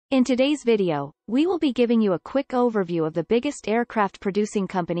In today's video, we will be giving you a quick overview of the biggest aircraft producing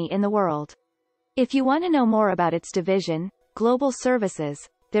company in the world. If you want to know more about its division, global services,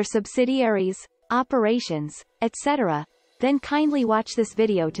 their subsidiaries, operations, etc., then kindly watch this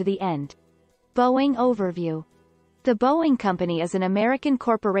video to the end. Boeing Overview. The Boeing Company is an American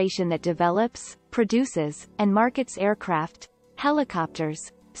corporation that develops, produces, and markets aircraft,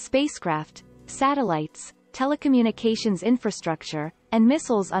 helicopters, spacecraft, satellites, telecommunications infrastructure, and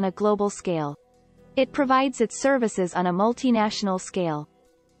missiles on a global scale. It provides its services on a multinational scale.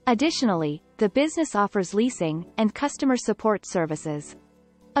 Additionally, the business offers leasing and customer support services.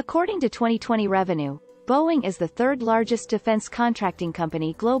 According to 2020 revenue, Boeing is the third largest defense contracting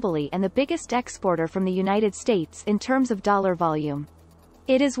company globally and the biggest exporter from the United States in terms of dollar volume.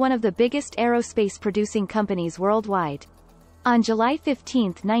 It is one of the biggest aerospace producing companies worldwide. On July 15,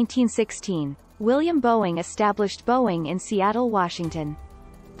 1916, William Boeing established Boeing in Seattle, Washington.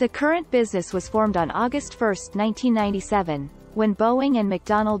 The current business was formed on August 1, 1997, when Boeing and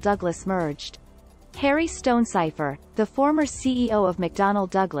McDonnell Douglas merged. Harry Stonecipher, the former CEO of McDonnell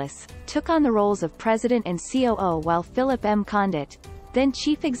Douglas, took on the roles of president and COO while Philip M. Condit, then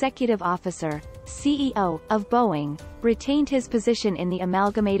Chief Executive Officer, CEO, of Boeing, retained his position in the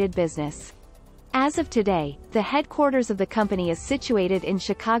amalgamated business. As of today, the headquarters of the company is situated in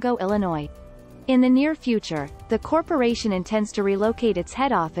Chicago, Illinois. In the near future, the corporation intends to relocate its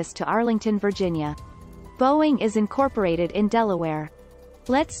head office to Arlington, Virginia. Boeing is incorporated in Delaware.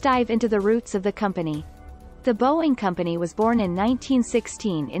 Let's dive into the roots of the company. The Boeing Company was born in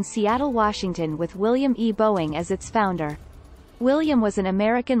 1916 in Seattle, Washington with William E. Boeing as its founder. William was an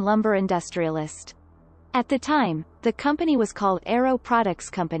American lumber industrialist. At the time, the company was called Aero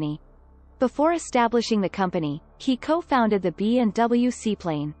Products Company. Before establishing the company, he co-founded the B&W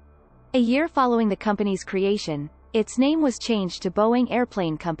seaplane. A year following the company's creation, its name was changed to Boeing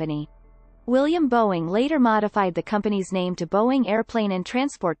Airplane Company. William Boeing later modified the company's name to Boeing Airplane and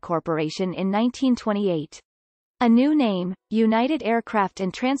Transport Corporation in 1928. A new name, United Aircraft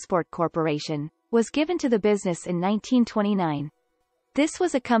and Transport Corporation, was given to the business in 1929. This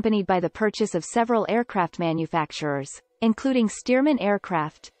was accompanied by the purchase of several aircraft manufacturers, including Stearman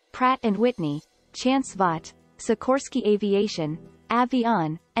Aircraft, Pratt & Whitney, Chance Vought, Sikorsky Aviation,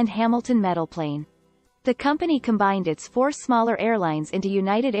 Avion, and Hamilton Metal Plane. The company combined its four smaller airlines into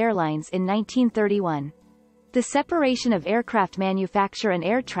United Airlines in 1931. The separation of aircraft manufacture and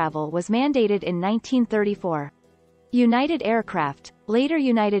air travel was mandated in 1934. United Aircraft, later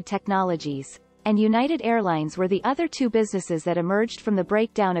United Technologies, and United Airlines were the other two businesses that emerged from the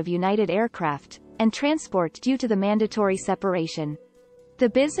breakdown of United Aircraft and Transport due to the mandatory separation. The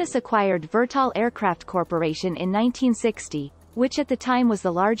business acquired Vertol Aircraft Corporation in 1960, which at the time was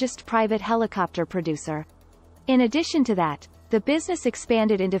the largest private helicopter producer. In addition to that, the business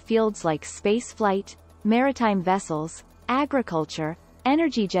expanded into fields like space flight, maritime vessels, agriculture,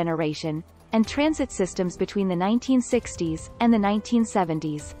 energy generation, and transit systems between the 1960s and the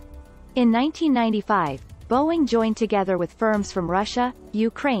 1970s. In 1995, Boeing joined together with firms from Russia,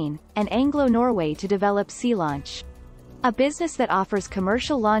 Ukraine, and Anglo-Norway to develop Sea Launch, a business that offers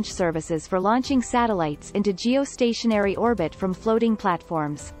commercial launch services for launching satellites into geostationary orbit from floating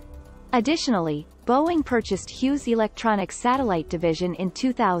platforms. Additionally, Boeing purchased Hughes Electronics Satellite Division in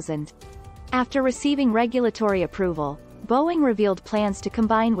 2000. After receiving regulatory approval, Boeing revealed plans to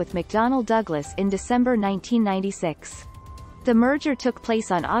combine with McDonnell Douglas in December 1996. The merger took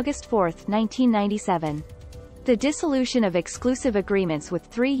place on August 4, 1997. The dissolution of exclusive agreements with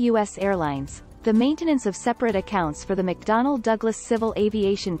three U.S. airlines, the maintenance of separate accounts for the McDonnell Douglas Civil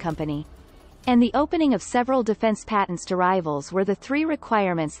Aviation Company, and the opening of several defense patents to rivals were the three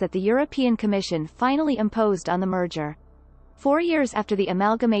requirements that the European Commission finally imposed on the merger. 4 years after the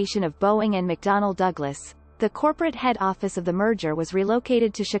amalgamation of Boeing and McDonnell Douglas, the corporate head office of the merger was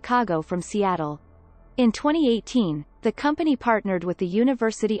relocated to Chicago from Seattle. In 2018, the company partnered with the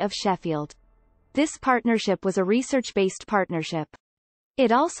University of Sheffield. This partnership was a research-based partnership.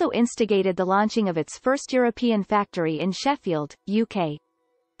 It also instigated the launching of its first European factory in Sheffield, UK.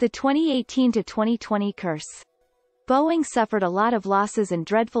 The 2018-2020 curse. Boeing suffered a lot of losses and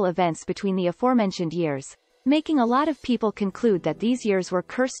dreadful events between the aforementioned years, making a lot of people conclude that these years were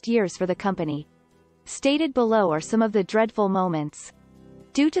cursed years for the company. Stated below are some of the dreadful moments.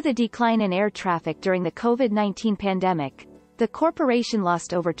 Due to the decline in air traffic during the COVID-19 pandemic, the corporation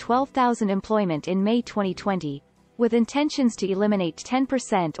lost over 12,000 employment in May 2020, with intentions to eliminate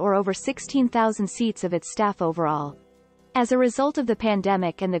 10% or over 16,000 seats of its staff overall. As a result of the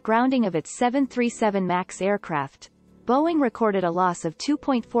pandemic and the grounding of its 737 MAX aircraft, Boeing recorded a loss of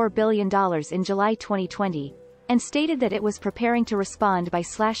 $2.4 billion in July 2020, and stated that it was preparing to respond by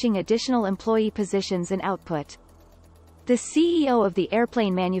slashing additional employee positions and output. The CEO of the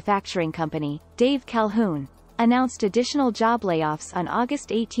airplane manufacturing company, Dave Calhoun, announced additional job layoffs on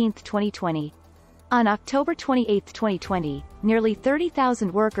August 18, 2020. On October 28, 2020, nearly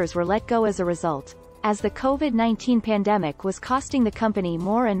 30,000 workers were let go as a result, as the COVID-19 pandemic was costing the company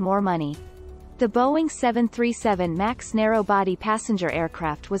more and more money. The Boeing 737 MAX narrow-body passenger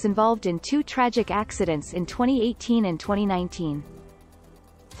aircraft was involved in 2 tragic accidents in 2018 and 2019.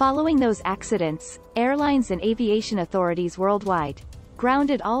 Following those accidents, airlines and aviation authorities worldwide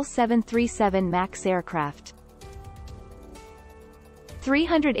grounded all 737 MAX aircraft.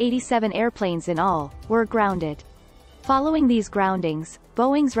 387 airplanes in all were grounded. Following these groundings,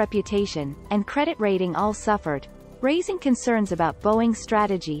 Boeing's reputation and credit rating all suffered, raising concerns about Boeing's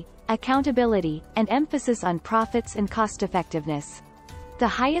strategy, accountability, and emphasis on profits and cost-effectiveness. The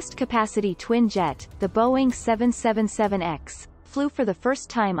highest-capacity twin jet, the Boeing 777X, flew for the first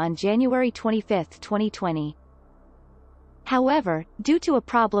time on January 25, 2020. However, due to a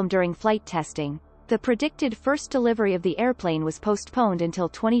problem during flight testing, the predicted first delivery of the airplane was postponed until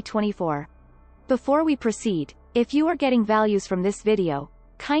 2024. Before we proceed, if you are getting values from this video,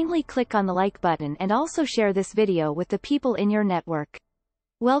 kindly click on the like button and also share this video with the people in your network.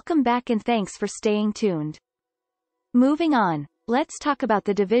 Welcome back and thanks for staying tuned. Moving on, let's talk about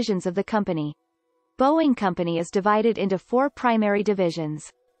the divisions of the company. Boeing Company is divided into 4 primary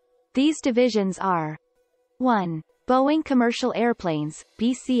divisions. These divisions are 1. Boeing Commercial Airplanes,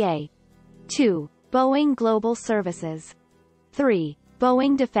 BCA. 2. Boeing Global Services. 3.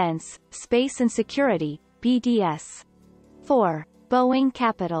 Boeing Defense, Space and Security, BDS. 4. Boeing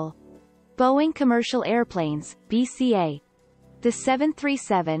Capital. Boeing Commercial Airplanes, BCA. The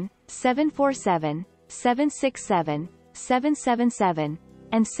 737, 747, 767, 777,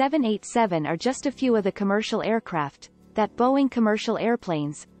 and 787 are just a few of the commercial aircraft that Boeing Commercial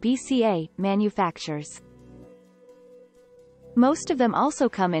Airplanes, BCA, manufactures. Most of them also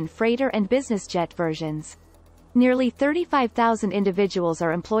come in freighter and business jet versions. Nearly 35,000 individuals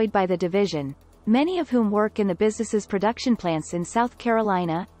are employed by the division, many of whom work in the business's production plants in South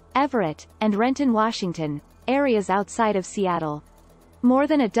Carolina, Everett, and Renton, Washington, areas outside of Seattle. More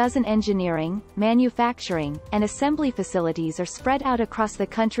than a dozen engineering, manufacturing, and assembly facilities are spread out across the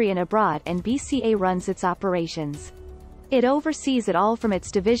country and abroad, and BCA runs its operations. It oversees it all from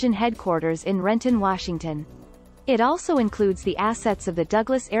its division headquarters in Renton, Washington. It also includes the assets of the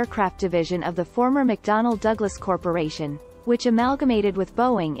Douglas Aircraft Division of the former McDonnell Douglas Corporation, which amalgamated with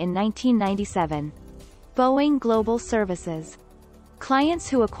Boeing in 1997. Boeing Global Services. Clients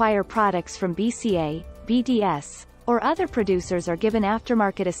who acquire products from BCA, BDS, or other producers are given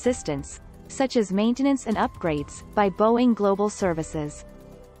aftermarket assistance, such as maintenance and upgrades, by Boeing Global Services.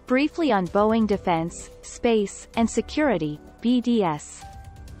 Briefly on Boeing Defense, Space, and Security, BDS.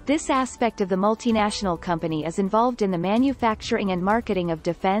 This aspect of the multinational company is involved in the manufacturing and marketing of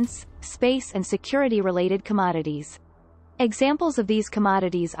defense, space and security-related commodities. Examples of these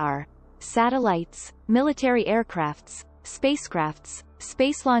commodities are satellites, military aircrafts, spacecrafts,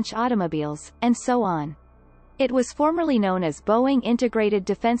 space launch automobiles, and so on. It was formerly known as Boeing Integrated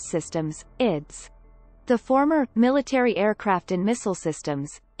Defense Systems, IDS. The former Military Aircraft and Missile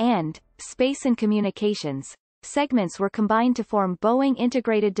Systems, and Space and Communications segments were combined to form Boeing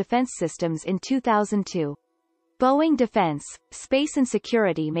Integrated Defense Systems in 2002. Boeing Defense, Space and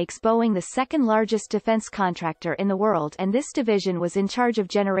Security makes Boeing the second-largest defense contractor in the world, and this division was in charge of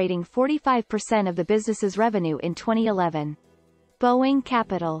generating 45% of the business's revenue in 2011. Boeing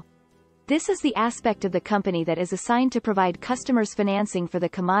Capital. This is the aspect of the company that is assigned to provide customers financing for the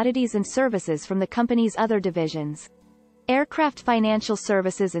commodities and services from the company's other divisions. Aircraft Financial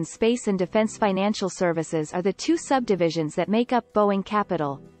Services and Space and Defense Financial Services are the 2 subdivisions that make up Boeing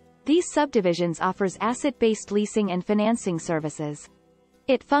Capital. These subdivisions offers asset-based leasing and financing services.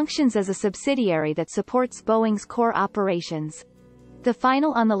 It functions as a subsidiary that supports Boeing's core operations. The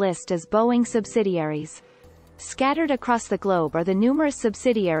final on the list is Boeing Subsidiaries. Scattered across the globe are the numerous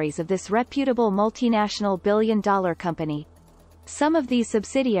subsidiaries of this reputable multinational billion-dollar company. Some of these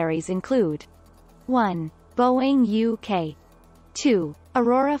subsidiaries include 1. Boeing UK. 2.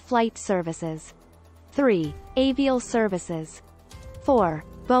 Aurora Flight Services. 3. Avial Services. 4.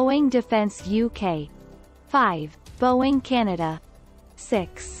 Boeing Defence UK. 5. Boeing Canada.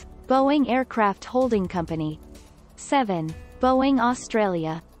 6. Boeing Aircraft Holding Company. 7. Boeing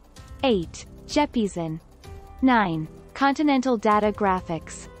Australia. 8. Jeppesen. 9. Continental Data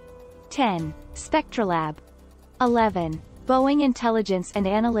Graphics. 10. Spectralab. 11. Boeing Intelligence and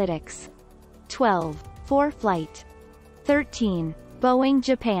Analytics. 12. 4Flight. 13. Boeing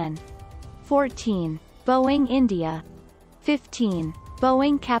Japan. 14. Boeing India. 15.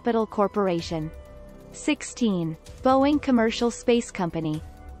 Boeing Capital Corporation. 16. Boeing Commercial Space Company.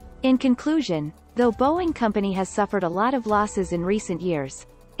 In conclusion, though Boeing Company has suffered a lot of losses in recent years,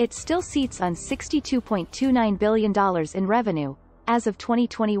 it still seats on $62.29 billion in revenue, as of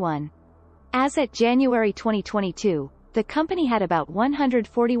 2021. As at January 2022, the company had about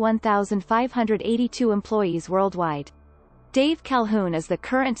 141,582 employees worldwide. Dave Calhoun is the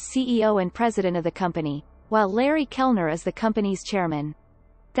current CEO and president of the company, while Larry Kellner is the company's chairman.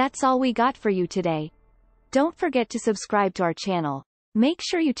 That's all we got for you today. Don't forget to subscribe to our channel. Make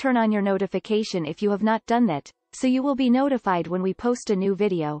sure you turn on your notification if you have not done that, so you will be notified when we post a new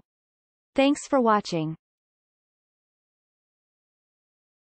video. Thanks for watching.